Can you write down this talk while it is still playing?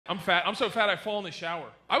I'm fat. I'm so fat I fall in the shower.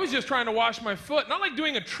 I was just trying to wash my foot, not like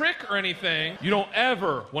doing a trick or anything. You don't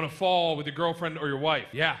ever want to fall with your girlfriend or your wife.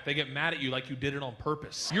 Yeah, they get mad at you like you did it on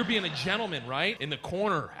purpose. You're being a gentleman, right? In the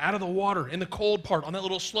corner, out of the water, in the cold part, on that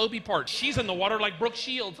little slopey part. She's in the water like Brooke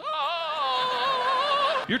Shields.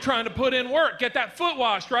 Oh! You're trying to put in work, get that foot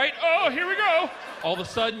washed, right? Oh, here we go. All of a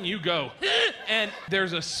sudden, you go, and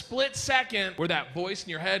there's a split second where that voice in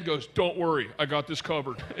your head goes, don't worry, I got this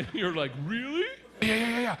covered. And you're like, really?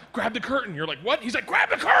 Yeah. Grab the curtain. You're like, what? He's like,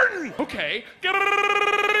 grab the curtain. Okay.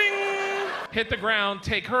 Hit the ground,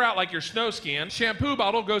 take her out like you're snow skiing. Shampoo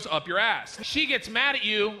bottle goes up your ass. She gets mad at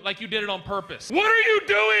you like you did it on purpose. What are you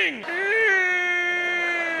doing?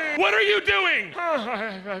 What are you doing?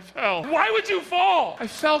 I fell. Why would you fall? I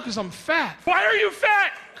fell because I'm fat. Why are you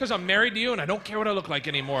fat? Because I'm married to you and I don't care what I look like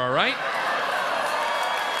anymore, all right?